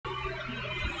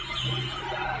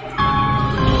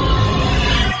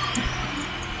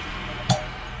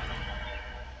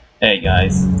Hey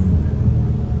guys,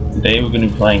 today we're going to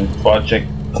be playing Project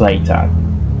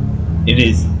Playtime. It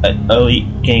is an early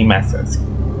game access.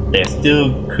 They're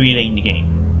still creating the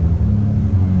game.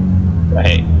 But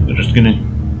hey, we're just going to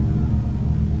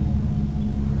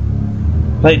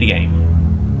play the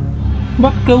game.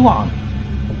 But go on.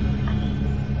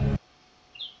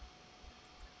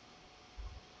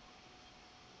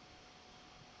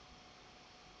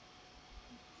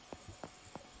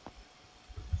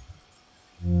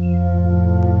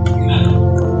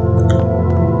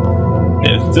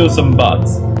 There's still some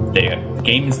bugs there. The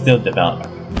game is still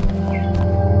developing.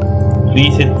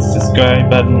 Please hit the subscribe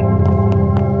button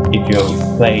if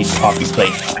you've played Poppy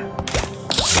Playtime.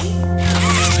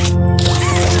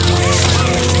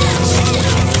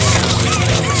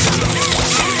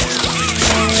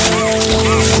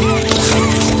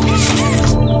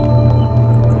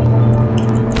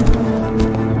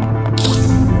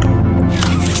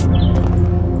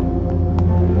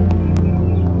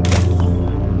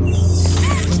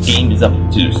 Game is up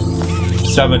to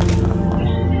 7.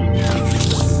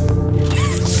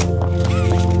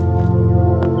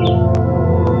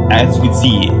 As you can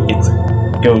see,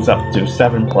 it goes up to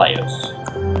 7 players.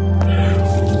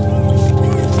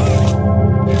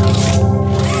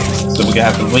 So we're gonna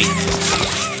have to wait.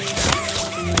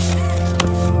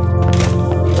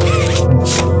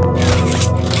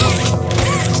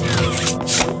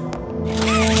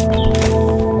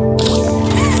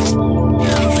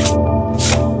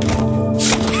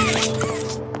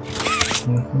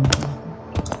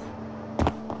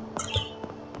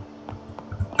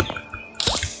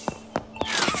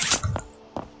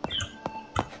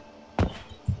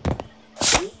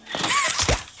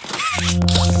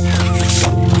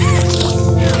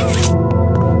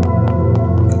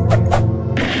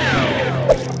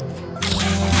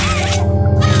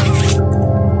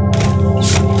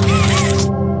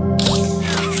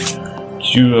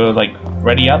 You like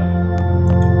ready up?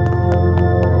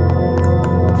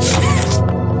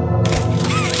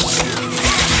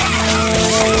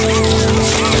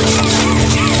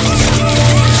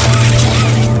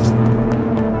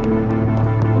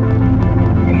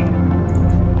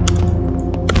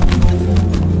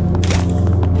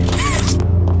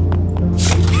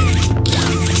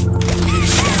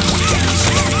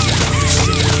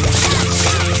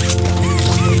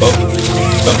 Oh,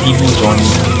 some people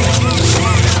joining.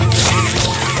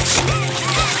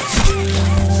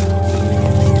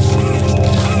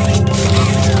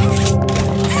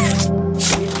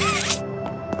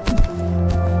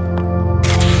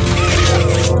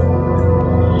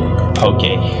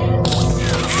 Okay. I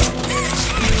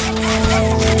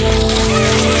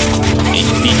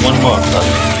just need one more.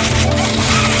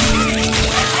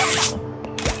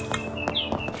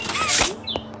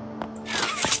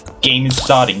 Game is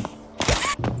starting.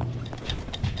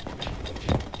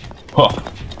 Huh.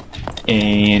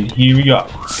 And here we go.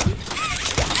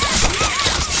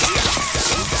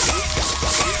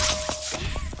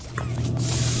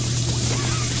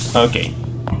 Okay.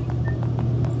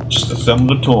 Just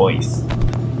assemble the toys.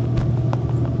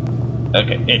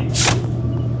 Okay, in.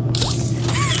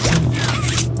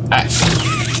 Ah.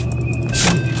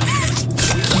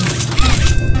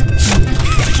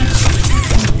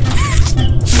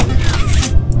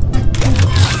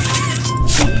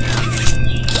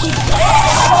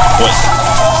 Wait.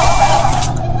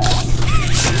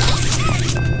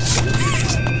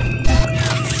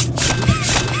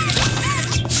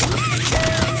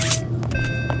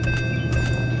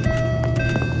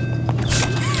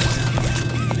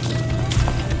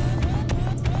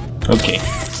 Okay.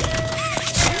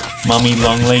 Mommy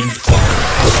long legs.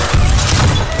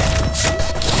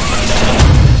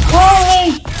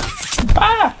 Hey!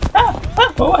 Ah!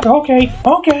 Oh, okay.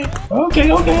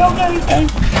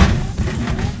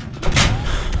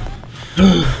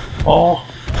 Oh.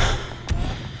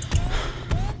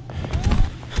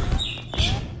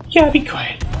 Yeah, be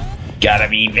quiet. Gotta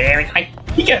be very quiet.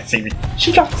 You gotta see me.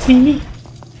 She got to see me.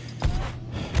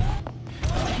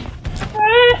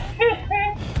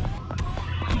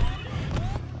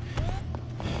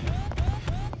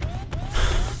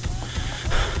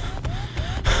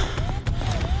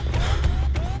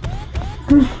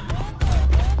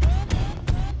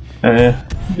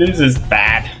 This is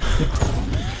bad.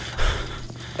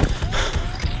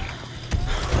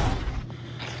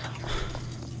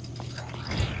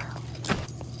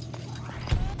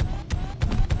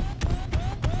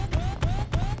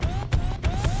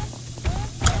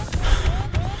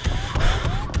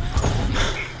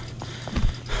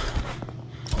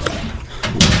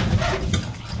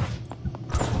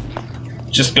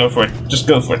 Just go for it. Just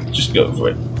go for it. Just go for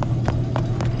it.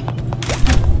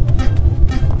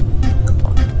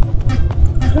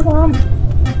 on.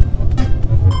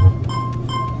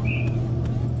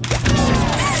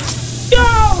 Go!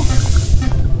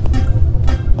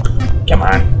 Come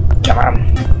on, come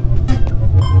on.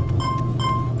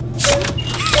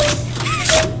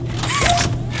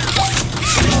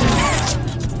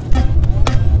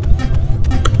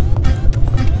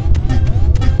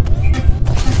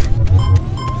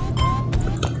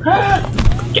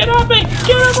 Get off me!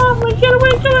 Get off me! Get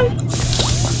away! Get away!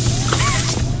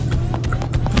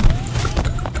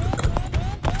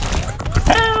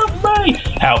 Help me!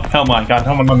 Help! Oh my god!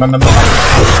 Oh my god!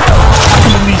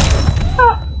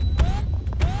 Ah.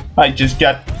 I just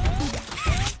got.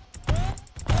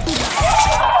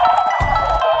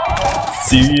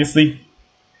 Seriously?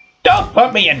 Don't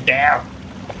put me in there!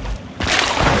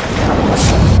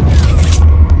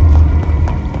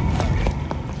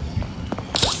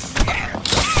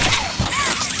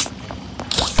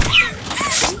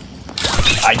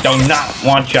 I do not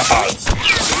want your hugs.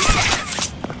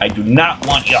 I do not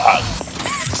want your hugs.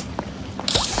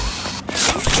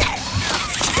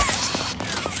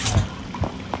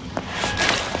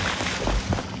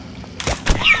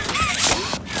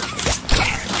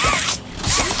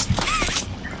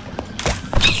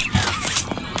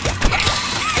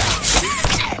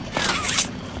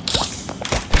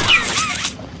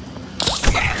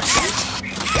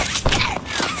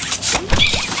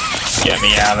 Get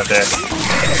me out of this.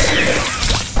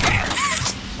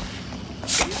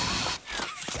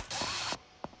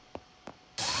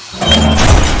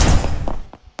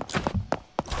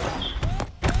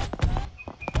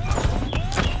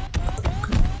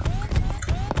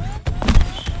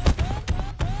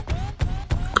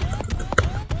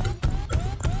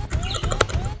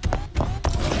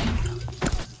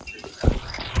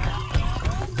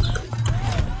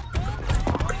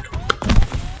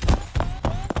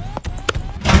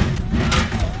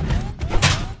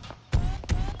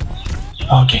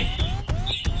 Okay.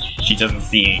 She doesn't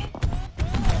see me.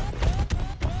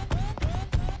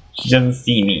 She doesn't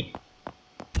see me.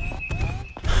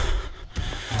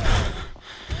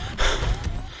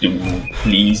 Dude,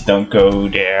 please don't go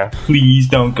there. Please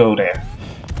don't go there.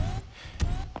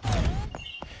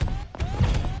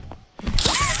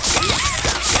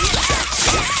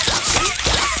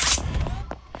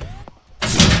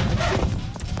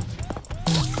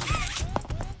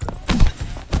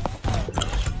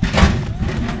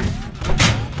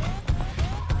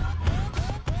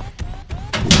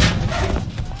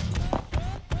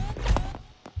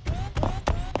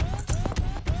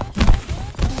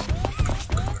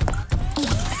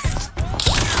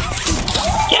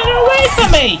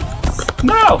 From me!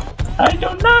 No! I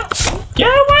do not! Get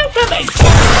away from me!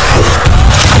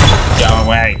 Go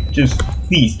away! Just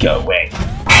please go away.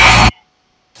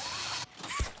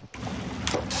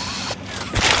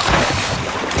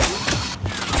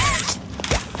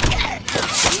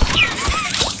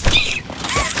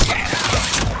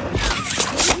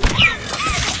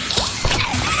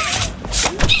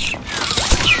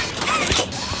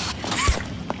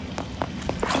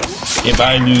 If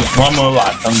I lose one more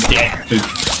life, I'm dead for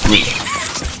real.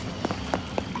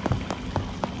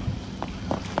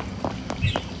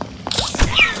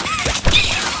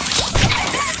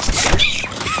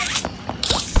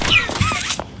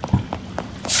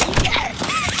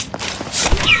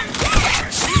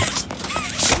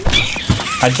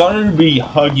 I thought it would be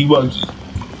Huggy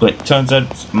Wuggy, but turns out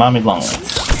it's Mommy Longlegs.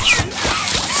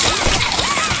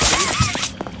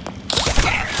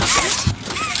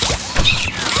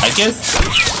 I guess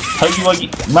Huggy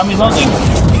Wuggy, Mommy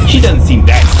Longlegs, she doesn't seem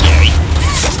that scary.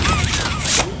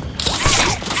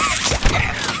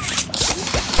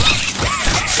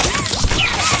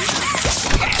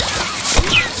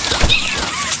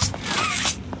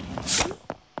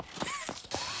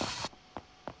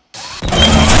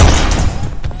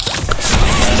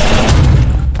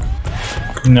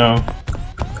 No.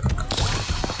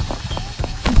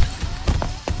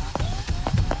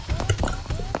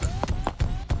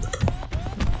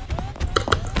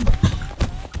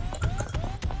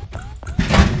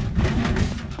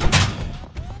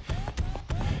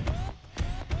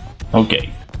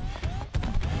 Okay.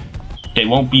 They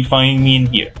won't be finding me in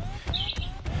here.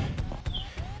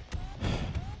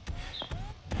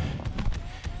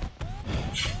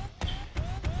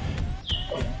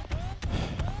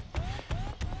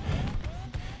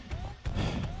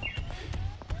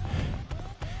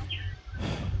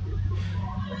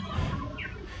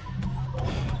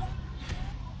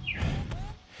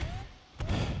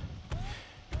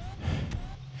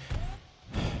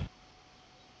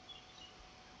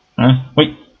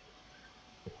 Wait.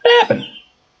 What happened?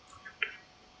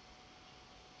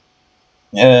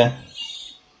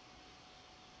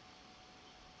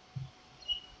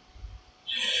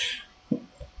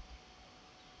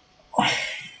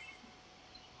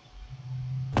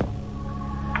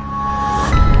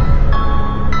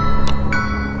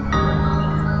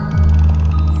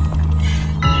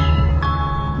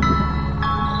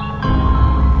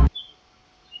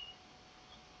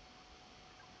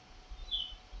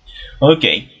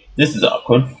 Okay, this is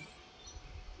awkward.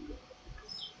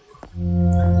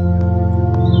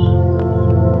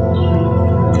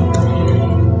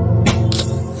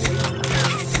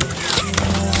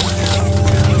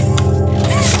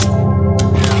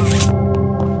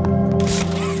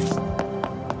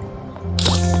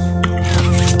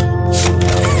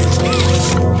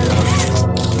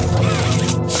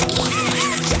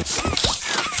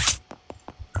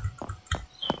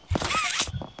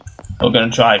 We're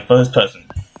gonna try first person.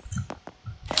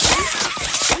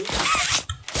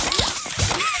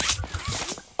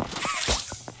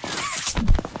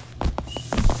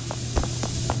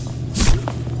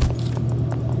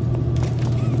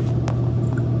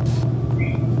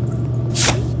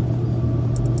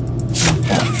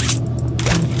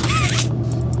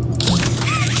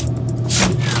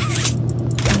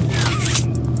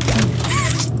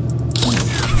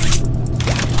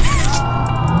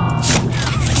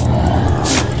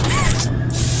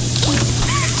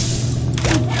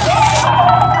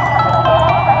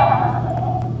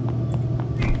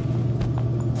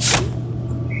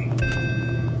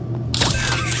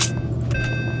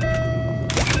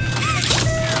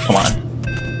 Come on.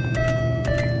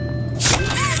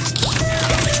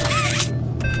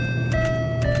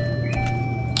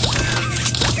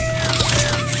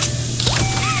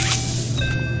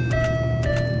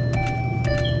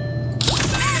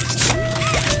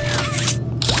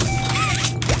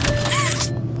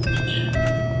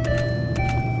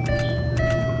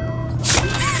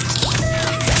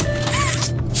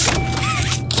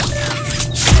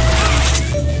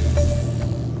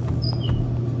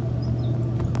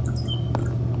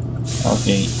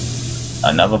 Okay,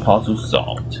 another puzzle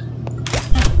solved.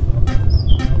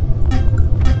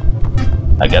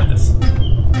 I got this.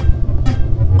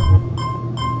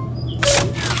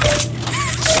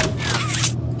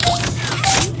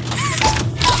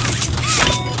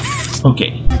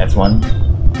 Okay, that's one.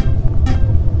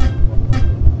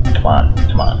 Come on,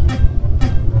 come on.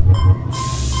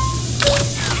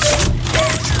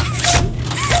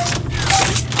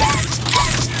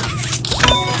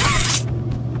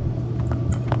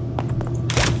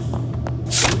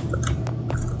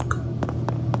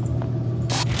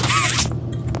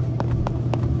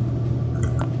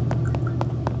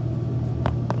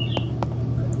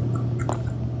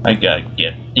 I gotta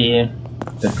get there.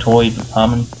 The toy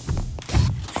department.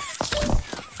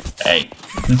 Hey.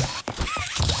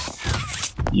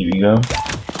 Here we go.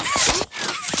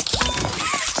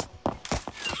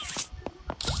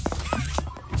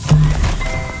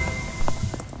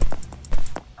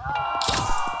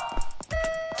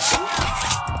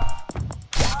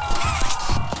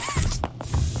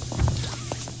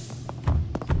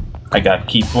 I gotta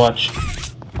keep watch.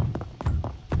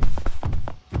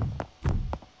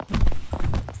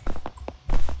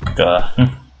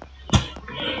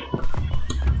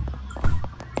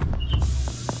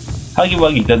 Huggy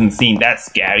Wuggy doesn't seem that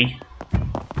scary.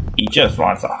 He just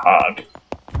wants a hug.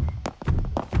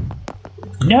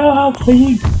 No,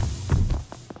 please.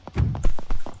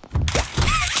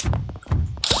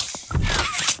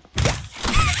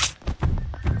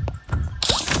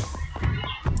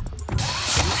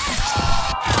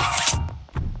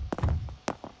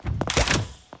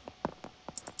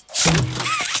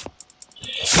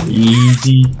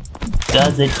 Easy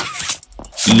does it.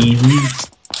 Easy,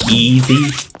 easy,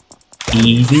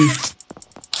 easy.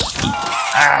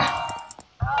 Ah!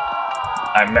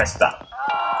 I messed up.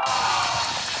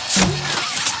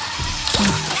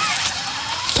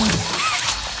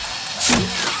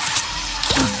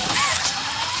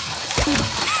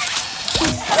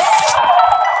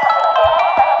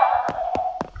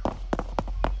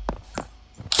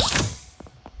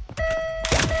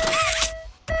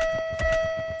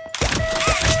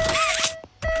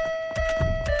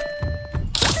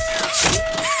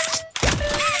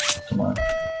 Come on.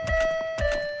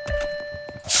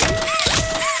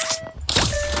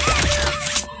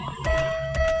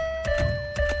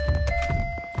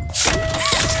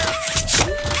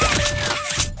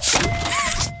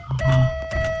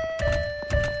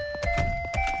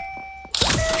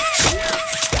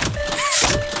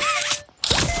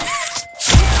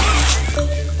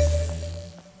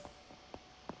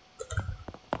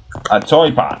 A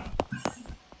toy pot.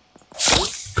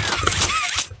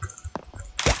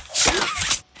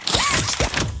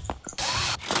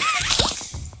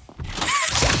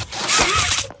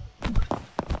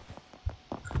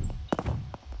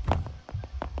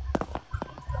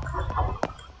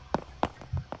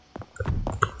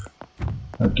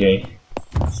 Okay.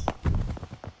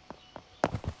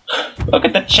 Look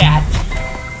at the chat.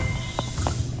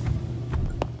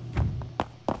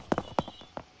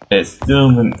 There's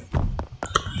still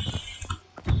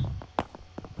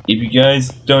if you guys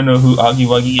don't know who Augie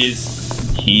Wuggy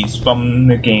is, he's from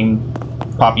the game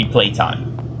Poppy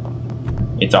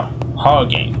Playtime. It's a horror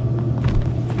game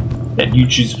that you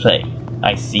choose to play.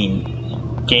 I've seen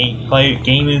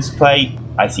gamers play.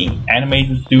 I've seen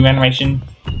animators do animation.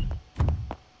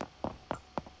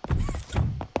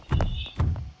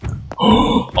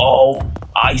 Oh,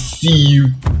 I see you.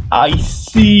 I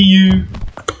see you.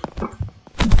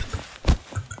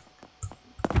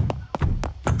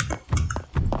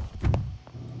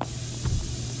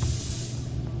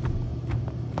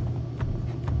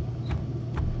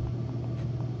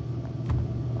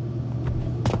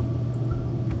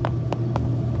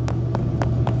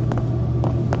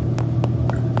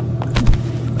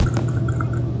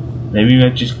 Maybe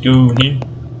let's just go here.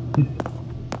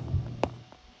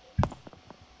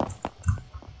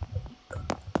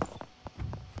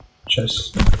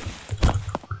 Just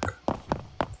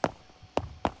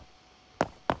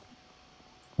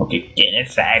okay, get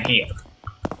inside here.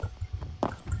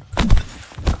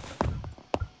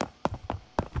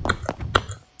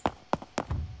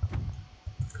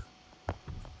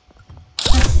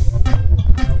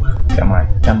 Come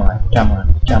on, come on, come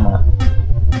on, come on.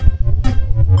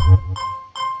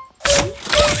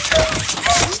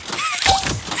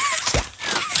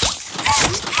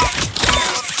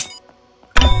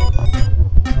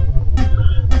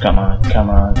 Come on, come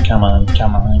on, come on,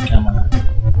 come on, come on.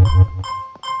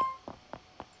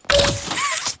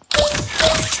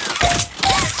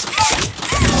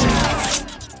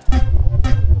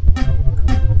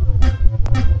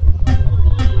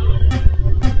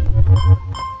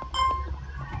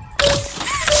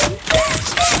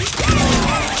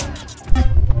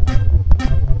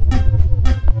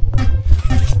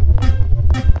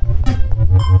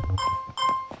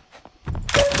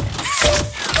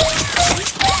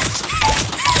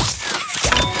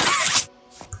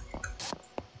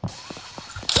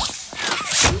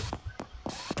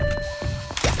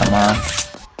 Come on.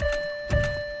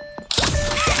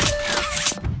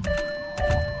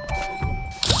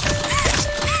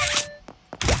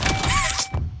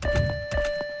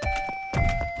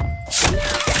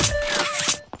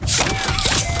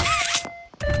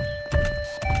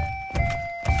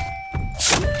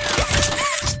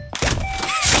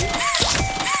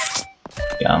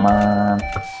 Come on.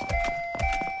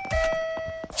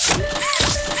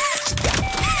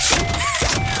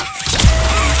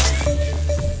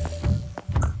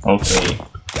 Okay,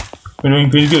 we're doing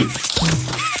pretty good.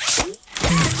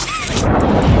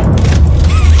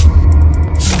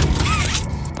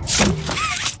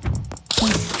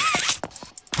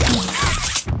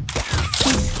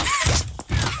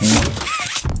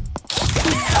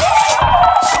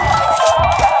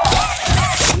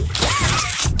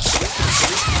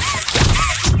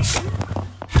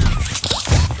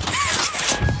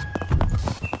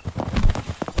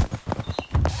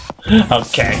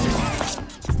 Okay.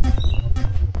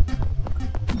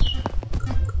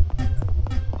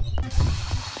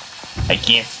 I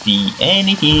can't see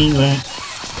anything.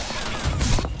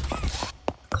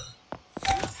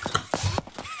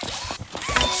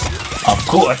 Of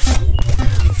course.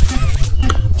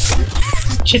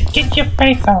 Just get your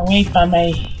face away from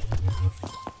me.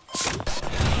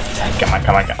 Come on,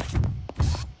 come on, come on.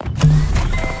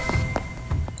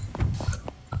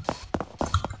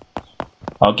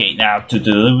 Okay, now to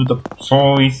deliver the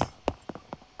toys.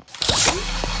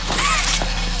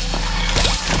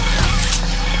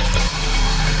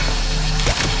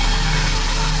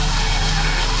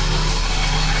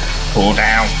 Pull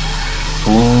down.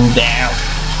 Pull down.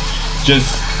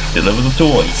 Just deliver the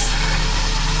toys.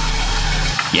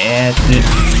 Yeah, that's it.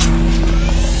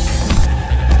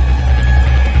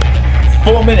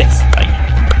 4 minutes.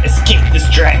 I escape this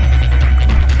dragon.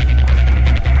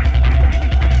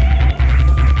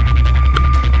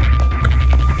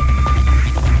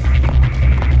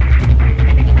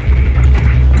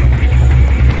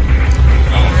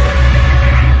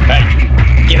 Hey,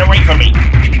 get away from me.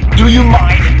 Do you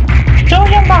mind? Do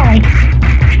you mind?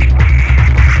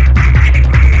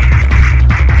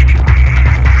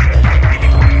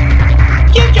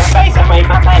 Get your face away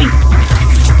from me!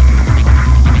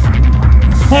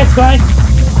 That's right.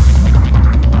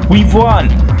 We've won.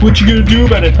 What you gonna do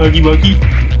about it, Huggy Wuggy?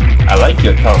 I like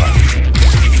your color.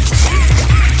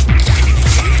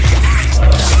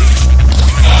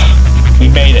 We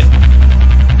made it.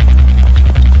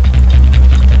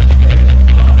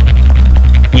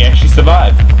 We actually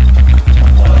survived.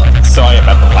 Sorry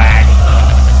about the lag.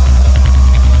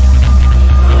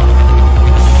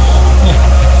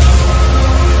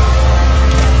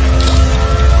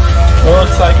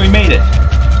 Looks like we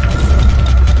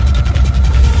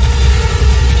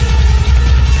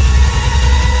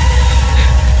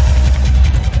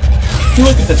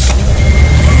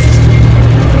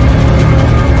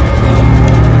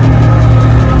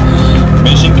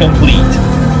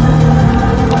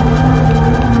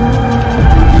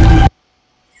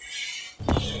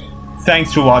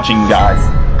thanks for watching, guys.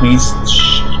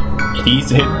 Please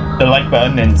hit the like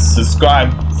button and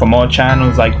subscribe for more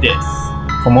channels like this,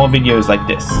 for more videos like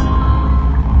this.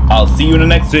 I'll see you in the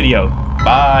next video.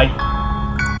 Bye.